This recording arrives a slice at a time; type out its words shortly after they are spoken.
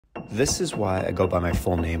This is why I go by my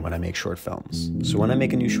full name when I make short films. So when I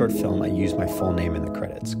make a new short film, I use my full name in the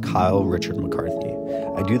credits, Kyle Richard McCarthy.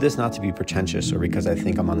 I do this not to be pretentious or because I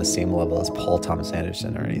think I'm on the same level as Paul Thomas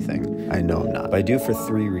Anderson or anything. I know I'm not. But I do for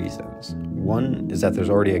three reasons. One is that there's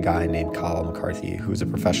already a guy named Kyle McCarthy who's a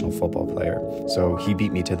professional football player, so he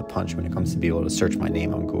beat me to the punch when it comes to be able to search my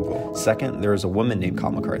name on Google. Second, there is a woman named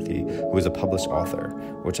Kyle McCarthy who is a published author,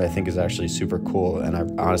 which I think is actually super cool, and I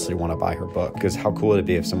honestly want to buy her book, because how cool would it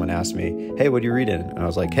be if someone asked me, hey, what are you reading? And I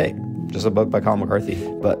was like, hey, just a book by Kyle McCarthy.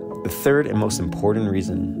 But the third and most important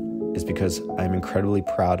reason is because I'm incredibly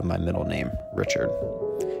proud of my middle name, Richard.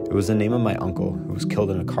 It was the name of my uncle who was killed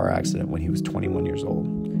in a car accident when he was 21 years old,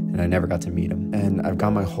 and I never got to meet him. And I've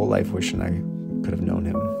gone my whole life wishing I could have known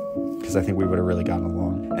him, because I think we would have really gotten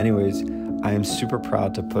along. Anyways, I am super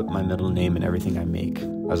proud to put my middle name in everything I make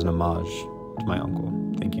as an homage to my uncle.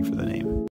 Thank you for the name.